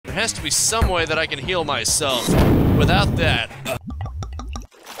There has to be some way that I can heal myself without that.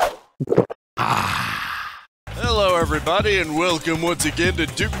 Hello everybody, and welcome once again to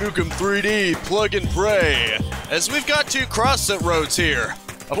Duke Nukem 3D Plug and Pray. As we've got two crossroads here.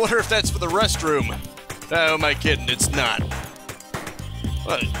 I wonder if that's for the restroom. Oh, am I kidding? It's not.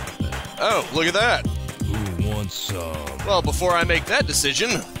 What? Oh, look at that. Who wants some? Well, before I make that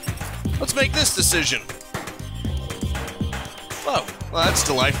decision, let's make this decision. Oh, well, that's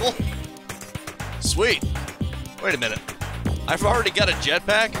delightful. Sweet. Wait a minute. I've already got a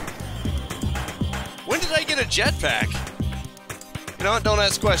jetpack? When did I get a jetpack? You know what? Don't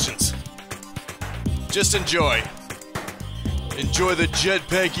ask questions. Just enjoy. Enjoy the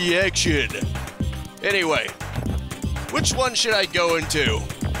jetpacky action. Anyway, which one should I go into?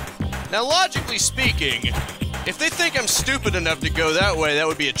 Now, logically speaking, if they think I'm stupid enough to go that way, that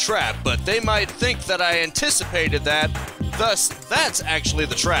would be a trap, but they might think that I anticipated that, thus, that's actually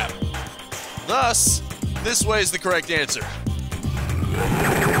the trap. Thus, this way is the correct answer.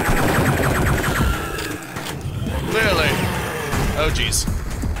 Clearly. Oh, jeez.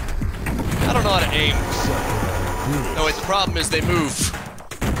 I don't know how to aim. No, wait, the problem is they move.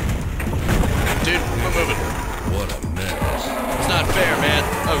 Dude, we're moving. What a mess. It's not fair, man.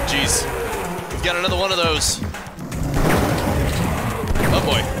 Oh, jeez. We've got another one of those. Oh,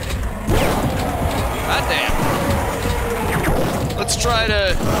 boy. God damn. Let's try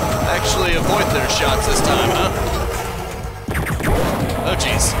to actually avoid their shots this time, huh? Oh,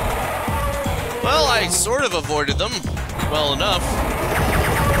 jeez. Well, I sort of avoided them. Well enough.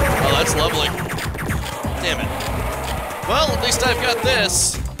 Oh, that's lovely. Damn it. Well, at least I've got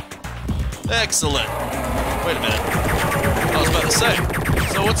this. Excellent. Wait a minute. I was about to say.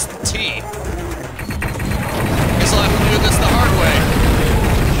 So what's the T? Guess I'll have to do this the hard way.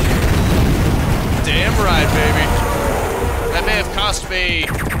 Damn right, baby. That may have cost me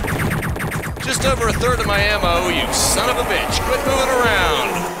just over a third of my ammo, you son of a bitch. Quit moving around.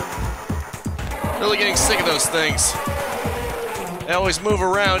 Really getting sick of those things. They always move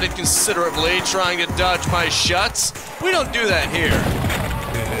around inconsiderately, trying to dodge my shots. We don't do that here.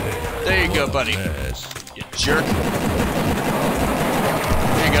 There you go, buddy. You jerk.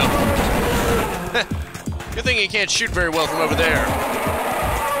 There you go. Good thing you can't shoot very well from over there.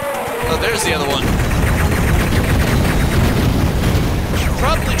 Oh, there's the other one. Should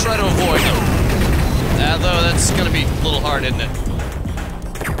probably try to avoid them. Although that's gonna be a little hard, isn't it?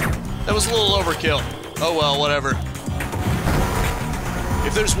 That was a little overkill. Oh well, whatever.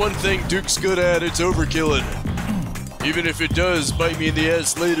 If there's one thing Duke's good at, it's overkilling. Even if it does bite me in the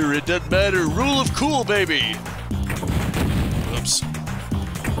ass later, it doesn't matter. Rule of cool, baby! Oops.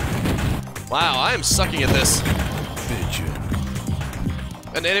 Wow, I am sucking at this.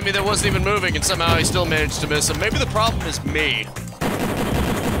 An enemy that wasn't even moving, and somehow I still managed to miss him. Maybe the problem is me.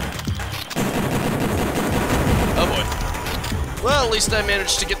 Oh boy. Well, at least I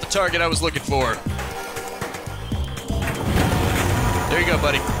managed to get the target I was looking for. There you go,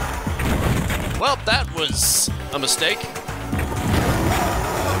 buddy. Well, that was a mistake.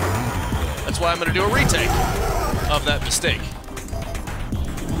 That's why I'm gonna do a retake of that mistake.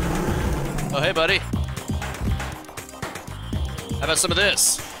 Oh, hey, buddy. How about some of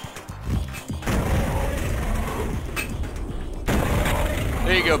this?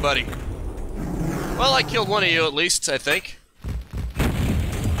 There you go, buddy. Well, I killed one of you at least, I think.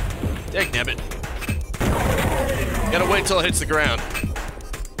 Dagnabbit. Gotta wait till it hits the ground.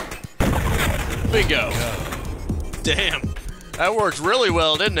 Bingo. Damn. That worked really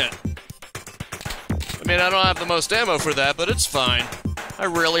well, didn't it? I mean, I don't have the most ammo for that, but it's fine. I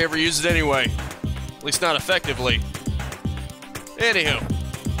rarely ever use it anyway. At least not effectively. Anywho.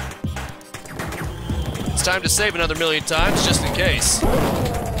 It's time to save another million times, just in case.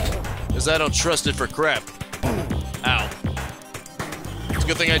 Because I don't trust it for crap. Ow. It's a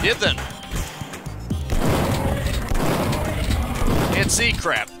good thing I did then. Can't see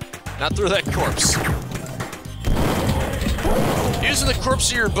crap. Not through that corpse. Using the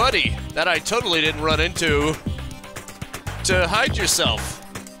corpse of your buddy that I totally didn't run into to hide yourself.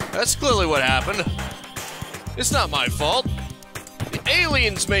 That's clearly what happened. It's not my fault. The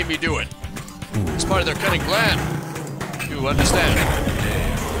aliens made me do it. It's part of their cunning plan. You understand?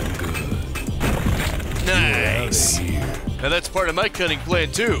 Nice. Now that's part of my cunning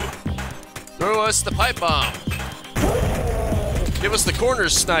plan too. Throw us the pipe bomb. Give us the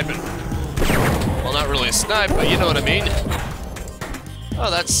corners sniping. Well, not really a snipe, but you know what I mean. Oh,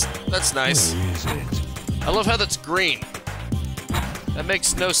 that's nice. I love how that's green. That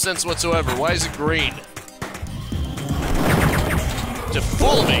makes no sense whatsoever. Why is it green? To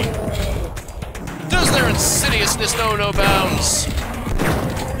fool me. Does their insidiousness know no bounds?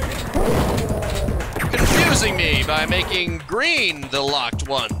 confusing me by making green the locked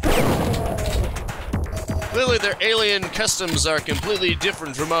one. Clearly their alien customs are completely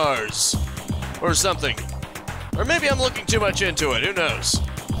different from ours. Or something. Or maybe I'm looking too much into it, who knows?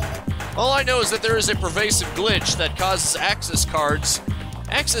 All I know is that there is a pervasive glitch that causes access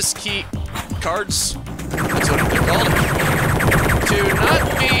key cards, that's what they're called, to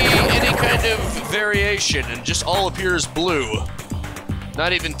not be any kind of variation and just all appears blue.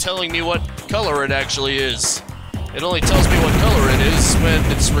 Not even telling me what color it actually is. It only tells me what color it is when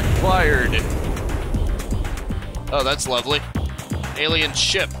it's required. Oh, that's lovely. Alien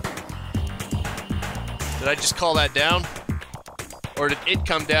ship. Did I just call that down? Or did it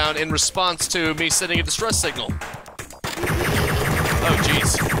come down in response to me sending a distress signal? Oh,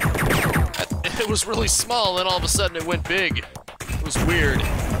 jeez. It was really small, then all of a sudden it went big. It was weird.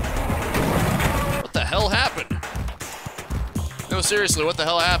 What the hell happened? No, seriously, what the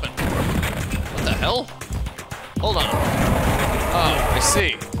hell happened? What the hell? Hold on. Oh, I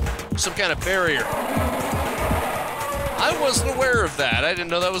see. Some kind of barrier. I wasn't aware of that. I didn't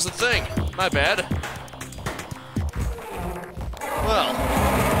know that was a thing. My bad. Well,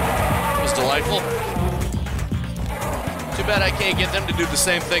 it was delightful. Too bad I can't get them to do the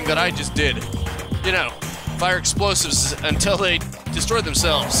same thing that I just did. You know, fire explosives until they destroy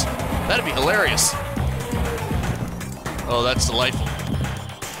themselves. That'd be hilarious. Oh, that's delightful.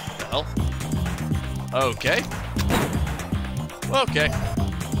 What the hell? Okay. Okay.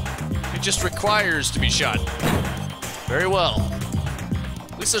 It just requires to be shot. Very well.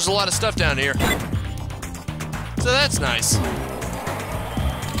 At least there's a lot of stuff down here. So that's nice.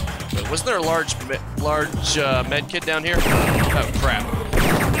 Wait, wasn't there a large med kit down here? Oh, crap.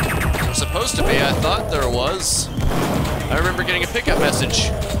 There was supposed to be, I thought there was. I remember getting a pickup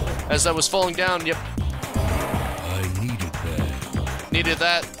message as I was falling down, yep. I needed that. Needed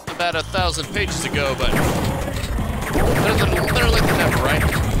that about 1,000 pages ago, but better late than never, right?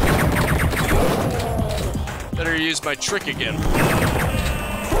 Better use my trick again.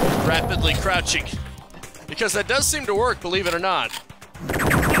 Rapidly crouching. Because that does seem to work, believe it or not.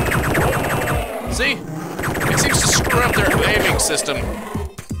 See? It seems to screw up their aiming system.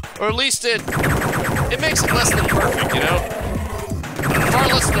 Or at least it makes it less than perfect, you know? Far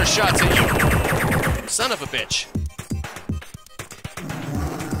less than their shots at you. Son of a bitch.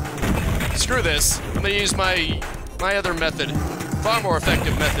 Screw this. I'm gonna use my other method. Far more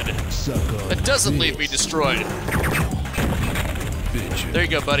effective method. That doesn't leave me destroyed. There you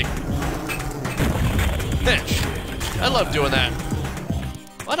go, buddy. I love doing that.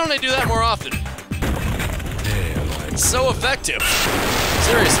 Why don't I do that more often? It's so effective.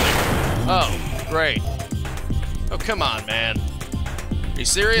 Seriously. Oh, great. Oh, come on, man. Are you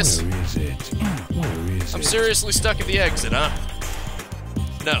serious? Where is it? Where is I'm it? seriously stuck at the exit, huh?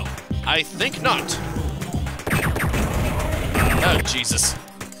 No, I think not. Oh, Jesus.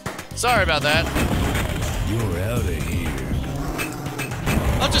 Sorry about that. You're out of here.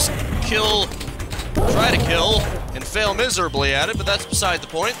 I'll just try to kill, and fail miserably at it, but that's beside the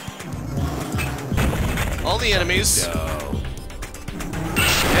point. All the enemies. And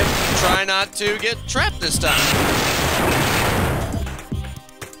try not to get trapped this time.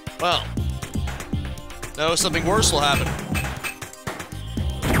 Well. No, something worse will happen.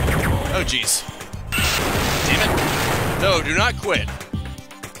 Oh, jeez. Damn it. No, do not quit.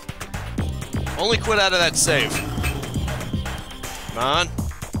 Only quit out of that save. Come on.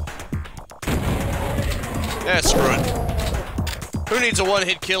 Yeah, screw it. Who needs a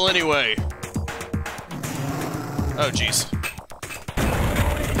one-hit kill anyway? Oh, jeez.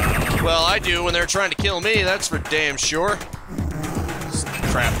 Well, I do when they're trying to kill me, that's for damn sure.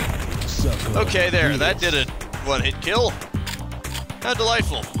 Crap. Okay, there, that did a one-hit kill. How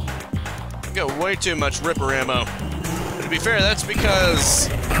delightful. I've got way too much Ripper ammo. But to be fair, that's because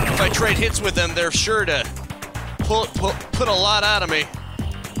if I trade hits with them, they're sure to put a lot out of me.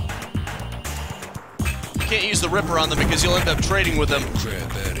 Can't use the Ripper on them because you'll end up trading with them.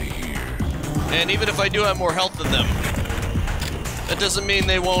 Crap out of here. And even if I do have more health than them, that doesn't mean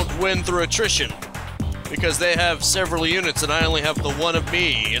they won't win through attrition. Because they have several units and I only have the one of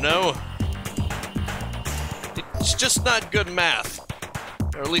me, you know? It's just not good math.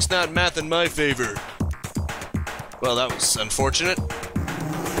 Or at least not math in my favor. Well, that was unfortunate.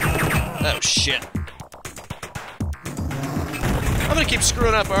 Oh, shit. I'm gonna keep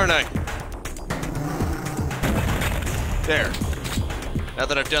screwing up, aren't I? There. Now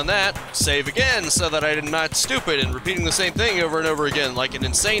that I've done that, save again so that I'm not stupid and repeating the same thing over and over again like an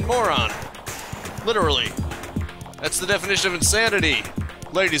insane moron. Literally. That's the definition of insanity,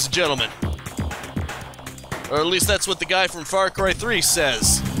 ladies and gentlemen. Or at least that's what the guy from Far Cry 3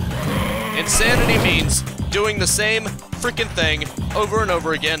 says. Insanity means doing the same freaking thing over and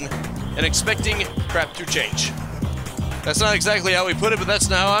over again and expecting crap to change. That's not exactly how we put it, but that's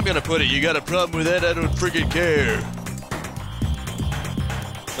not how I'm gonna put it. You got a problem with that? I don't freaking care.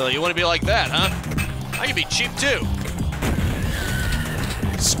 Well, you want to be like that, huh? I can be cheap too.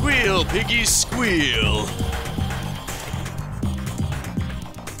 Squeal, piggy, squeal.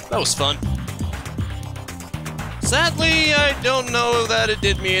 That was fun. Sadly, I don't know that it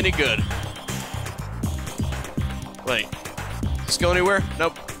did me any good. Wait, does this go anywhere?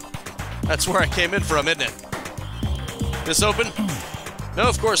 Nope. That's where I came in from, isn't it? This open? No,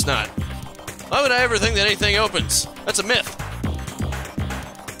 of course not. Why would I ever think that anything opens? That's a myth.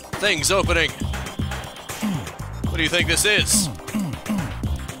 Things opening. What do you think this is?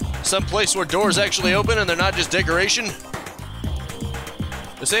 Some place where doors actually open and they're not just decoration?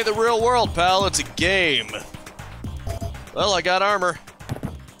 This ain't the real world, pal. It's a game. Well, I got armor.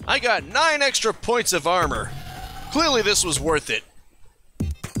 I got 9 extra points of armor. Clearly this was worth it.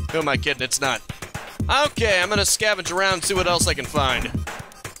 Who am I kidding? It's not. Okay, I'm gonna scavenge around and see what else I can find.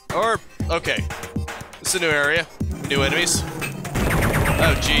 Or, okay. It's a new area. New enemies.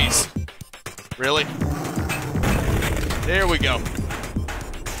 Oh, jeez. Really? There we go.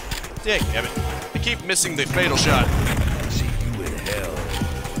 Damn it. I keep missing the fatal shot. See you in hell.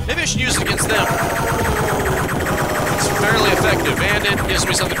 Maybe I should use it against them. It's fairly effective, and it gives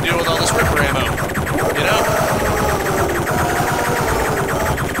me something to do with all this Ripper ammo. You know?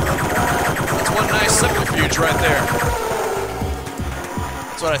 That's one nice subterfuge right there.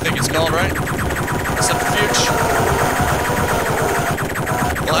 That's what I think it's called, right? Subterfuge?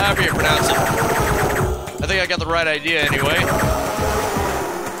 Well, however you pronounce it. I think I got the right idea anyway.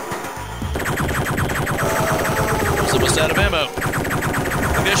 I'm almost out of ammo.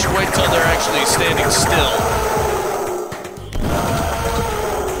 Maybe I should wait until they're actually standing still.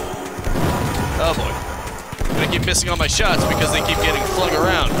 Oh boy. I'm gonna keep missing all my shots because they keep getting flung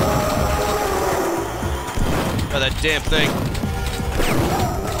around. Oh, that damn thing.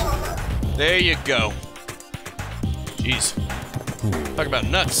 There you go. Jeez. Talk about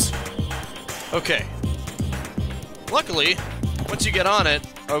nuts. Okay. Luckily, once you get on it...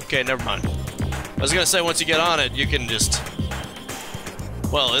 Okay, never mind. I was gonna say, once you get on it, you can just...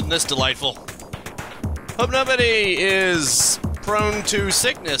 Well, isn't this delightful? Hope nobody is prone to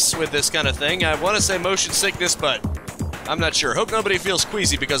sickness with this kind of thing. I want to say motion sickness, but I'm not sure. Hope nobody feels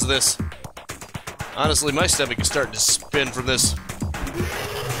queasy because of this. Honestly, my stomach is starting to spin from this.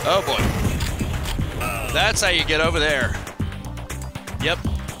 Oh boy. That's how you get over there. Yep.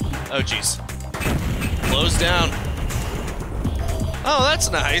 Oh jeez. Close down. Oh, that's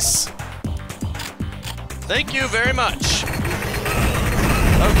nice. Thank you very much.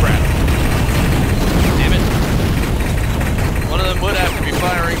 Oh crap. Damn it. One of them would have to be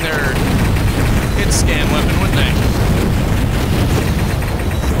firing their hit scan weapon, wouldn't they?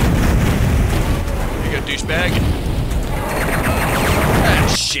 There you go, douchebag. Ah,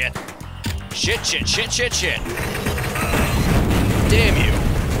 shit. Shit, shit, shit, shit, shit. Damn you.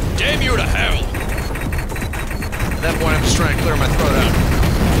 Damn you to hell. At that point, I'm just trying to clear my throat out.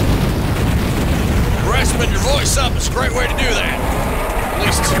 Rasping your voice up is a great way to do that. At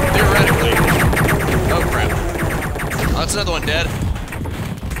least, theoretically. Oh, crap. Oh, that's another one dead.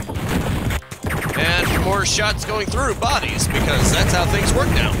 And more shots going through bodies, because that's how things work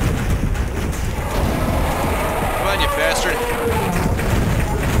now. Come on, you bastard.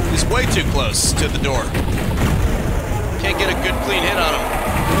 He's way too close to the door. Can't get a good, clean hit on him.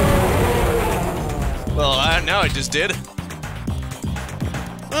 Well, now I just did.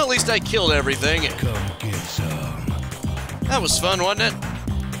 Well, at least I killed everything. Come get some. That was fun, wasn't it?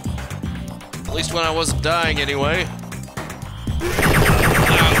 At least when I wasn't dying, anyway.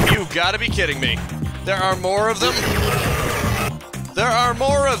 Oh, you've got to be kidding me. There are more of them? There are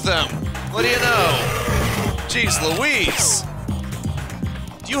more of them! What do you know? Jeez Louise!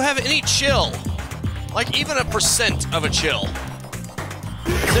 Do you have any chill? Like, even a % of a chill?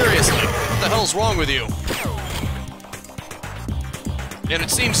 Seriously, what the hell's wrong with you? And it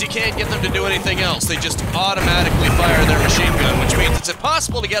seems you can't get them to do anything else. They just automatically fire their machine gun, which means it's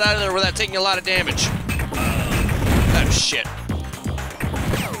impossible to get out of there without taking a lot of damage. Oh, shit.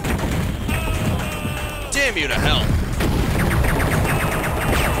 Damn you to hell.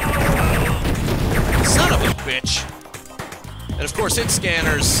 Son of a bitch. And of course, hit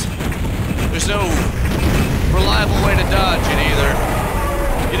scanners. There's no reliable way to dodge it either.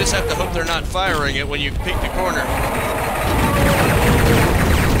 You just have to hope they're not firing it when you peek the corner.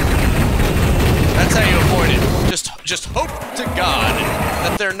 That's how you avoid it. Just hope to God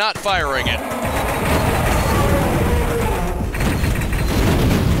that they're not firing it.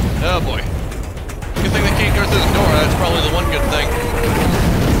 Oh boy. Good thing they go through the door. That's probably the one good thing.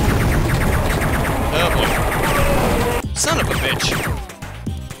 Oh boy. Son of a bitch.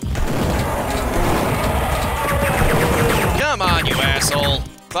 Come on, you asshole.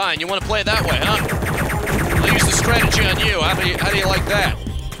 Fine, you want to play it that way, huh? I'll use the strategy on you. How do you like that?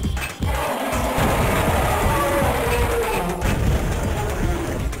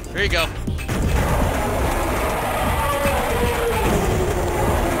 Here you go.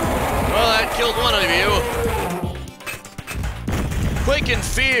 Well, that killed one of you. Quake in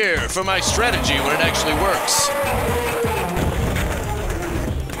fear for my strategy when it actually works.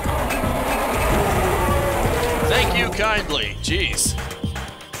 Thank you kindly. Jeez.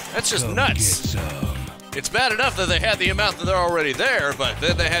 That's just nuts. It's bad enough that they had the amount that they're already there, but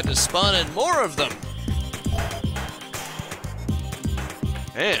then they had to spawn in more of them.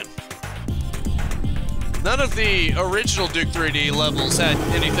 Man. None of the original Duke 3D levels had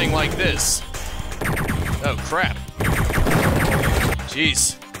anything like this. Oh, crap.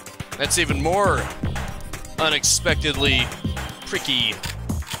 Jeez. That's even more unexpectedly pricky.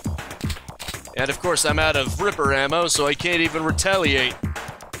 And of course, I'm out of Ripper ammo, so I can't even retaliate.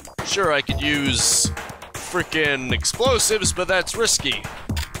 Sure, I could use frickin' explosives, but that's risky.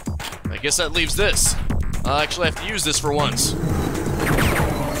 I guess that leaves this. I'll actually have to use this for once.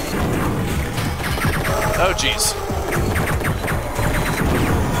 Oh, jeez.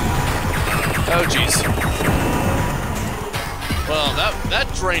 Oh, jeez. Well,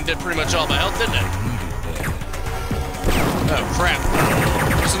 that drained it pretty much all my health, didn't it? Oh, crap.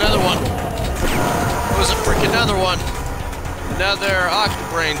 There's another one. There's a freaking another one. Another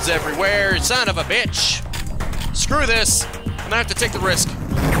octobrains everywhere. Son of a bitch. Screw this. I'm gonna have to take the risk.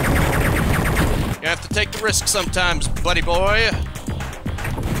 You have to take the risk sometimes, buddy boy.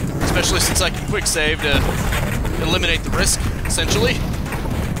 Especially since I can quick save to eliminate the risk, essentially.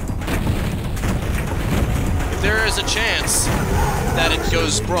 If there is a chance that it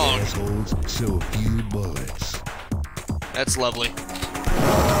goes wrong. So few bullets. That's lovely.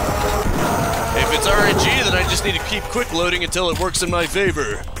 If it's RNG, then I just need to keep quick loading until it works in my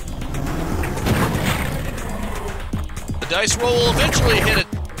favor. The dice roll will eventually hit it,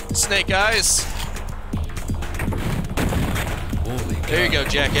 Snake Eyes. There you go,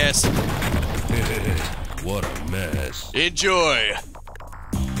 jackass. What a mess. Enjoy.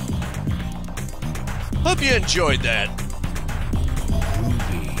 Hope you enjoyed that.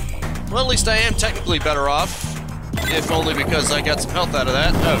 Well, at least I am technically better off. If only because I got some health out of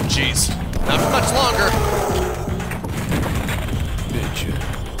that. Oh, jeez. Not for much longer.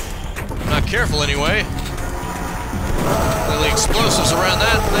 Not careful, anyway. The explosives around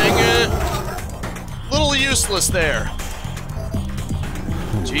that thing, little useless there.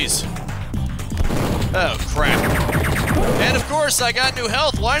 Jeez. Oh, crap. And of course, I got new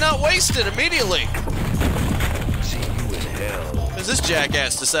health. Why not waste it immediately? See you in hell. Because this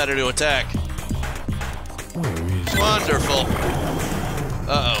jackass decided to attack. Where is Wonderful.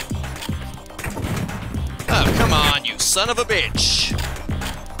 Uh-oh. Oh, come on, you son of a bitch.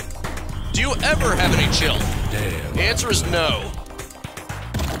 Do you ever have any chill? Damn. The answer is no.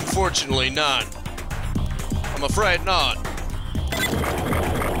 Unfortunately, none. I'm afraid not.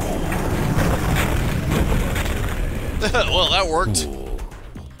 Well, that worked.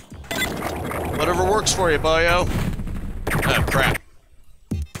 Whatever works for you, boyo. Oh, crap.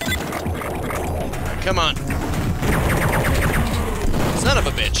 Right, come on. Son of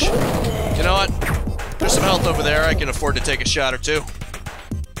a bitch. You know what? There's some health over there. I can afford to take a shot or two.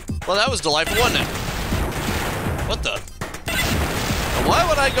 Well, that was delightful, wasn't it? What the? Now, why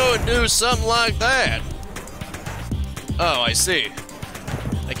would I go and do something like that? Oh, I see.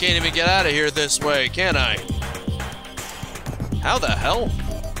 I can't even get out of here this way, can I? How the hell?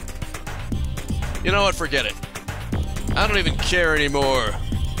 You know what? Forget it. I don't even care anymore.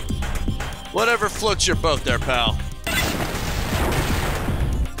 Whatever floats your boat there, pal.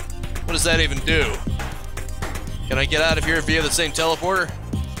 What does that even do? Can I get out of here via the same teleporter?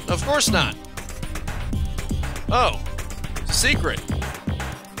 Of course not. Oh, it's a secret.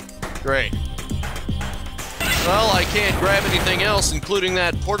 Great. Well, I can't grab anything else, including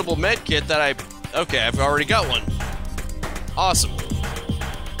that portable med kit that I... Okay, I've already got one. Awesome.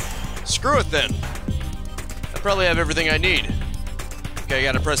 Screw it then. I probably have everything I need. Okay, I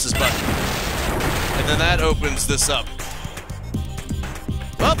gotta press this button. And then that opens this up.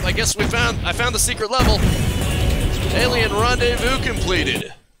 Well, I guess I found the secret level. Alien Rendezvous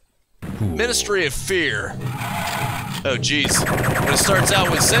completed. Ministry of Fear. Oh, jeez. When it starts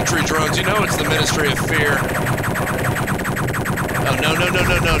out with sentry drones, you know it's the Ministry of Fear. Oh, no, no, no,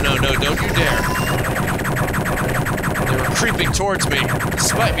 no, no, no, no, don't you dare. They were creeping towards me,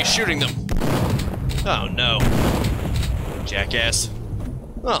 despite me shooting them. Oh no. Jackass.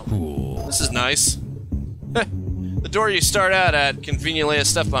 Oh, Cool. this is nice. The door you start out at conveniently has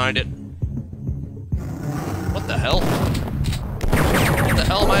stuff behind it. What the hell? What the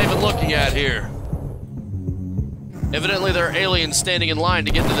hell am I even looking at here? Evidently there are aliens standing in line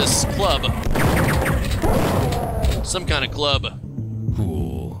to get to this club. Some kind of club.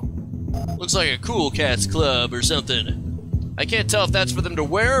 Cool. Looks like a cool cats club or something. I can't tell if that's for them to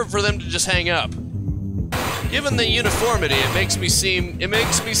wear or for them to just hang up. Given the uniformity, it makes me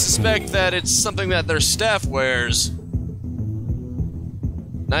suspect that it's something that their staff wears.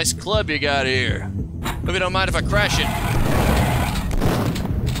 Nice club you got here. Hope you don't mind if I crash it.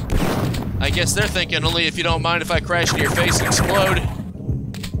 I guess they're thinking only if you don't mind if I crash into your face and explode.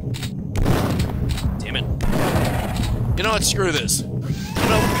 Damn it. You know what? Screw this.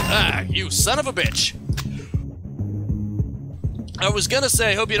 You son of a bitch. I was gonna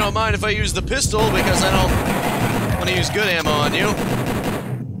say, hope you don't mind if I use the pistol because I don't want to use good ammo on you.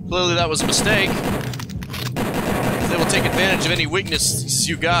 Clearly that was a mistake. They will take advantage of any weakness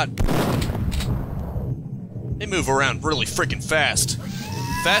you got. They move around really freaking fast.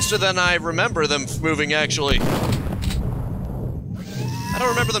 Faster than I remember them moving, actually. I don't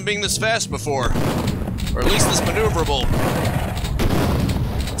remember them being this fast before. Or at least this maneuverable.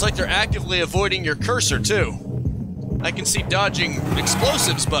 It's like they're actively avoiding your cursor, too. I can see dodging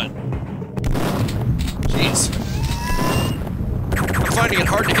explosives, but... Jeez. I'm finding it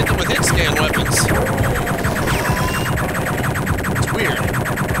hard to hit them with hit scan weapons. It's weird.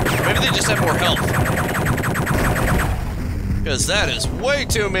 Maybe they just have more health. Because that is way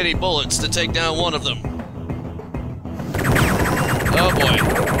too many bullets to take down one of them. Oh boy.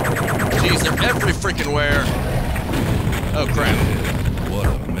 Jeez, they're every freaking where. Oh crap. What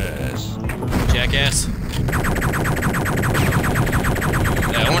a mess. Jackass.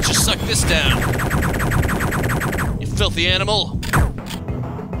 Now, why don't you suck this down? You filthy animal.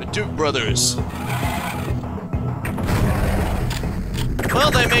 The Duke brothers. Well,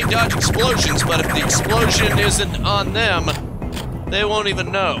 they may dodge explosions, but if the explosion isn't on them, they won't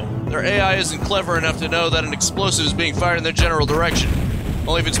even know. Their AI isn't clever enough to know that an explosive is being fired in their general direction.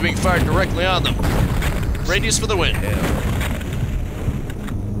 Only if it's being fired directly on them. Radius for the win.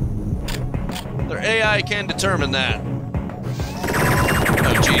 Their AI can determine that.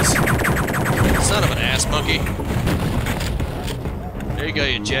 Oh, jeez. Son of an ass monkey. There you go,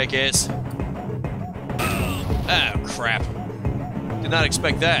 you jackass. Oh, crap. Did not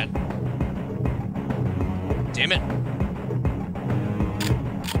expect that. Damn it.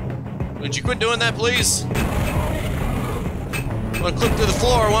 Would you quit doing that, please? Want to clip through the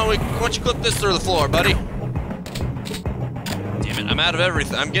floor? Why don't you clip this through the floor, buddy? Damn it, I'm out of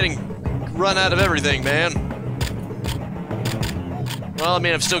everything. I'm getting run out of everything, man. Well, I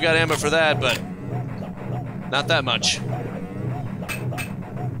mean, I've still got ammo for that, but not that much.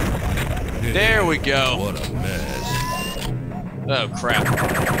 There we go. What a mess. Oh, crap.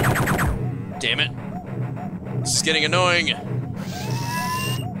 Damn it. This is getting annoying.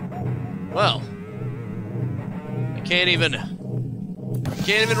 Well, I can't even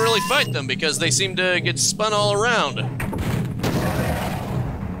really fight them because they seem to get spun all around.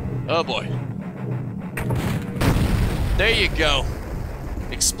 Oh boy. There you go.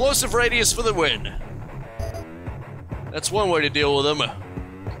 Explosive radius for the win. That's one way to deal with them.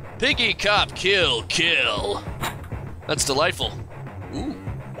 Piggy cop kill, kill. That's delightful. Ooh,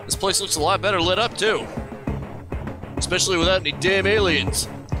 this place looks a lot better lit up too. Especially without any damn aliens.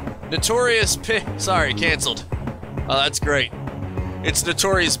 Notorious sorry, canceled. Oh, that's great. It's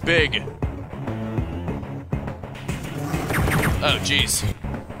Notorious Big. Oh, jeez.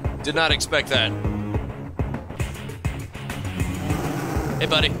 Did not expect that. Hey,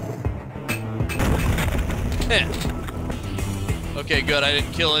 buddy. Okay, good. I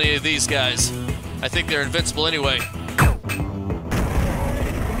didn't kill any of these guys. I think they're invincible anyway.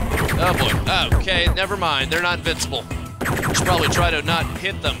 Oh, boy. Okay, never mind. They're not invincible. I should probably try to not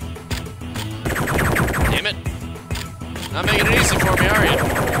hit them. Damn it. Not making it easy for me, are you?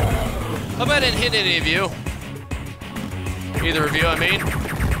 Hope I didn't hit any of you. Either of you, I mean.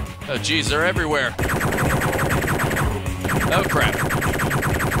 Oh, geez, they're everywhere. Oh, crap.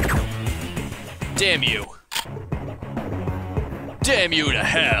 Damn you. Damn you to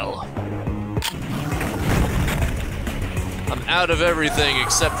hell. I'm out of everything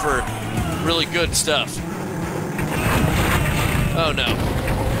except for really good stuff. Oh, no.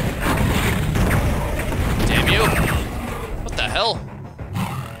 Damn you. What the hell?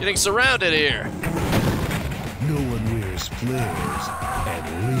 Getting surrounded here. No one wears flares and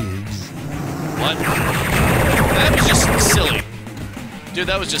lives. What? That was just silly. Dude,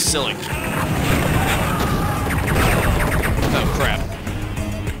 that was just silly. Oh, crap.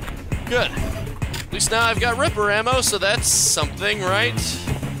 Good. At least now I've got Ripper ammo, so that's something, right?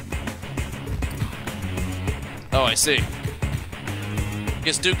 Oh, I see.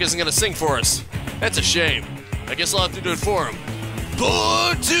 Guess Duke isn't gonna sing for us. That's a shame. I guess I'll have to do it for him.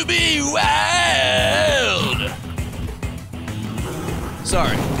 Born to be wild!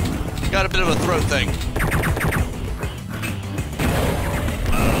 Sorry. Got a bit of a throat thing.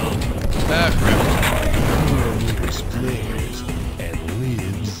 Ah, crap. Players and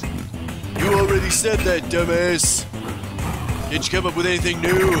lives. You already said that, dumbass. Didn't you come up with anything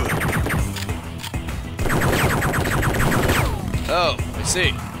new? Oh, I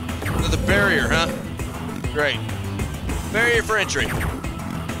see. Another barrier, huh? Great. Barrier for entry.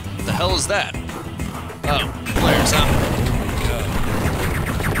 What the hell is that? Oh, players, huh?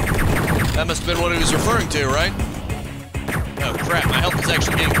 That must have been what he was referring to, right? Oh, crap, my health is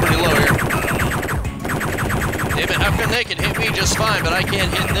actually getting pretty low here. Damn it, how come they can hit me just fine, but I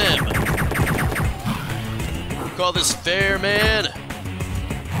can't hit them? You call this fair, man?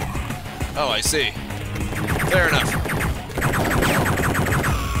 Oh, I see. Fair enough.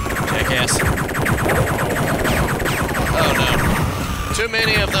 Jackass. Oh, no. Too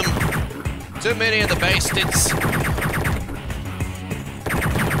many of them. Too many of the bastards.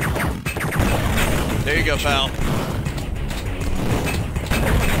 There you go, pal.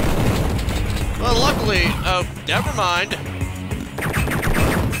 Well, luckily, oh, never mind.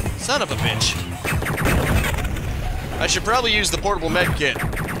 Son of a bitch. I should probably use the portable med kit.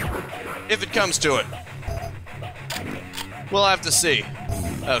 If it comes to it. We'll have to see.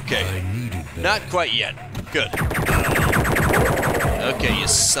 Okay. Not quite yet. Good. Okay, you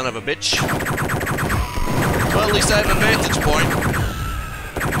son of a bitch. Well, at least I have a vantage point.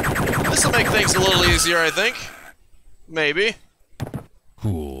 This'll make things a little easier, I think. Maybe.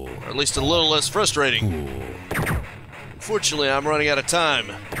 Cool. Or at least a little less frustrating. Cool. Fortunately, I'm running out of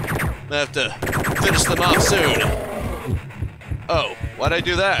time. I have to finish them off soon. Oh, why'd I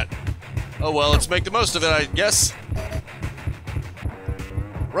do that? Oh well, let's make the most of it, I guess.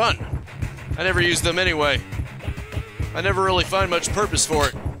 Run. I never use them anyway. I never really find much purpose for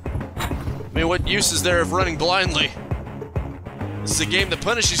it. I mean, what use is there of running blindly? This is a game that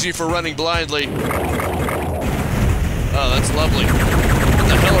punishes you for running blindly. Oh, that's lovely. What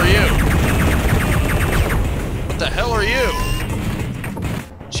the hell are you? What the hell are you?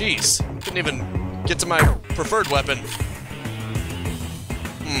 Jeez, couldn't even get to my preferred weapon.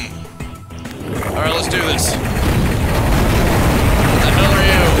 Alright, let's do this. What the hell are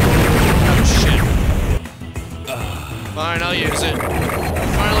you? Oh, shit. Fine, I'll use it. I'm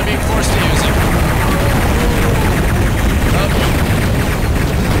finally being forced to use it. Oh.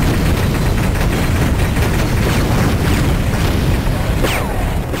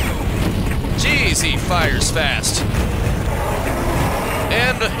 Jeez, he fires fast.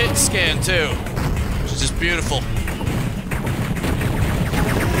 And a hit scan, too. Which is just beautiful.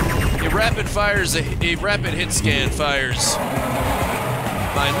 A rapid hit scan fires.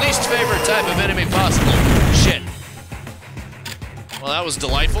 My least favorite type of enemy possible. Shit. Well, that was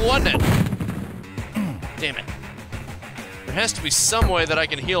delightful, wasn't it? Damn it. There has to be some way that I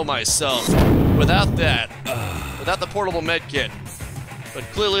can heal myself without that. Without the portable med kit. But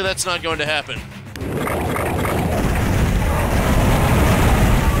clearly that's not going to happen.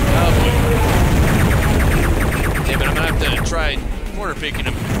 Oh boy. Damn it, I'm gonna have to try corner peeking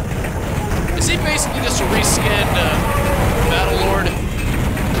him. Is he basically just a reskinned Battlelord?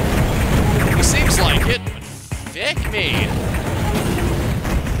 He seems like it, but fuck me.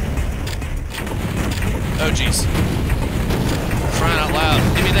 Oh jeez. Crying out loud.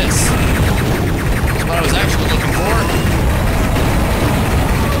 Give me this. That's what I was actually looking for.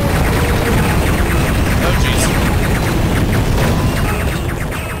 Oh jeez.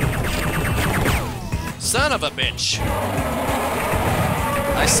 Son of a bitch.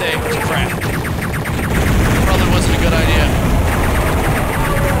 I say, crap. Probably wasn't a good idea.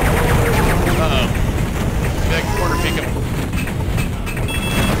 Uh-oh. Maybe I can corner peek him.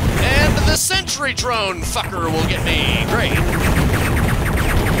 And the sentry drone fucker will get me. Great.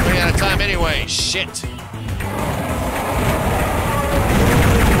 Running out of time anyway. Shit.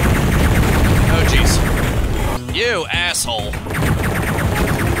 Oh, jeez. You asshole.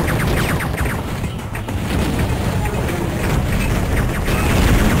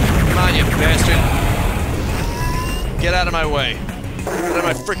 Come on, you bastard. Get out of my way. Get out of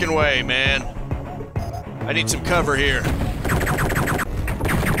my freaking way, man. I need some cover here.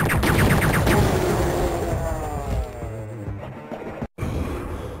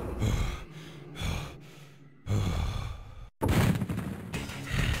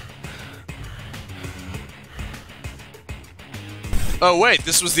 Oh wait,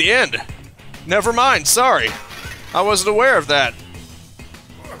 this was the end. Never mind, sorry. I wasn't aware of that.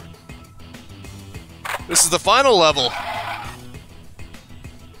 This is the final level.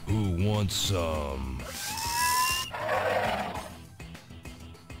 Who wants some?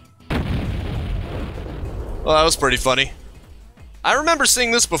 Well, that was pretty funny. I remember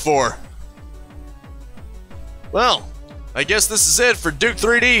seeing this before. Well, I guess this is it for Duke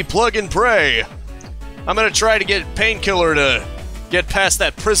 3D Plug and Pray. I'm gonna try to get Painkiller to get past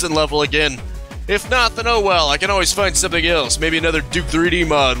that prison level again. If not, then oh well, I can always find something else. Maybe another Duke 3D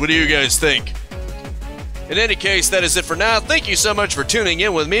mod. What do you guys think? In any case, that is it for now. Thank you so much for tuning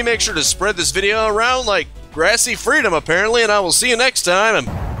in with me. Make sure to spread this video around like grassy freedom, apparently, and I will see you next time.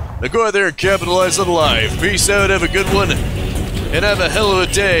 Now go out there and capitalize on life. Peace out, have a good one, and have a hell of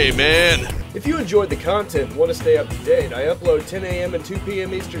a day, man. If you enjoyed the content and want to stay up to date, I upload 10 a.m. and 2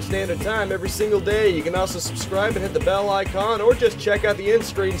 p.m. Eastern Standard Time every single day. You can also subscribe and hit the bell icon, or just check out the end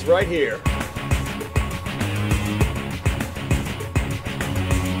screens right here.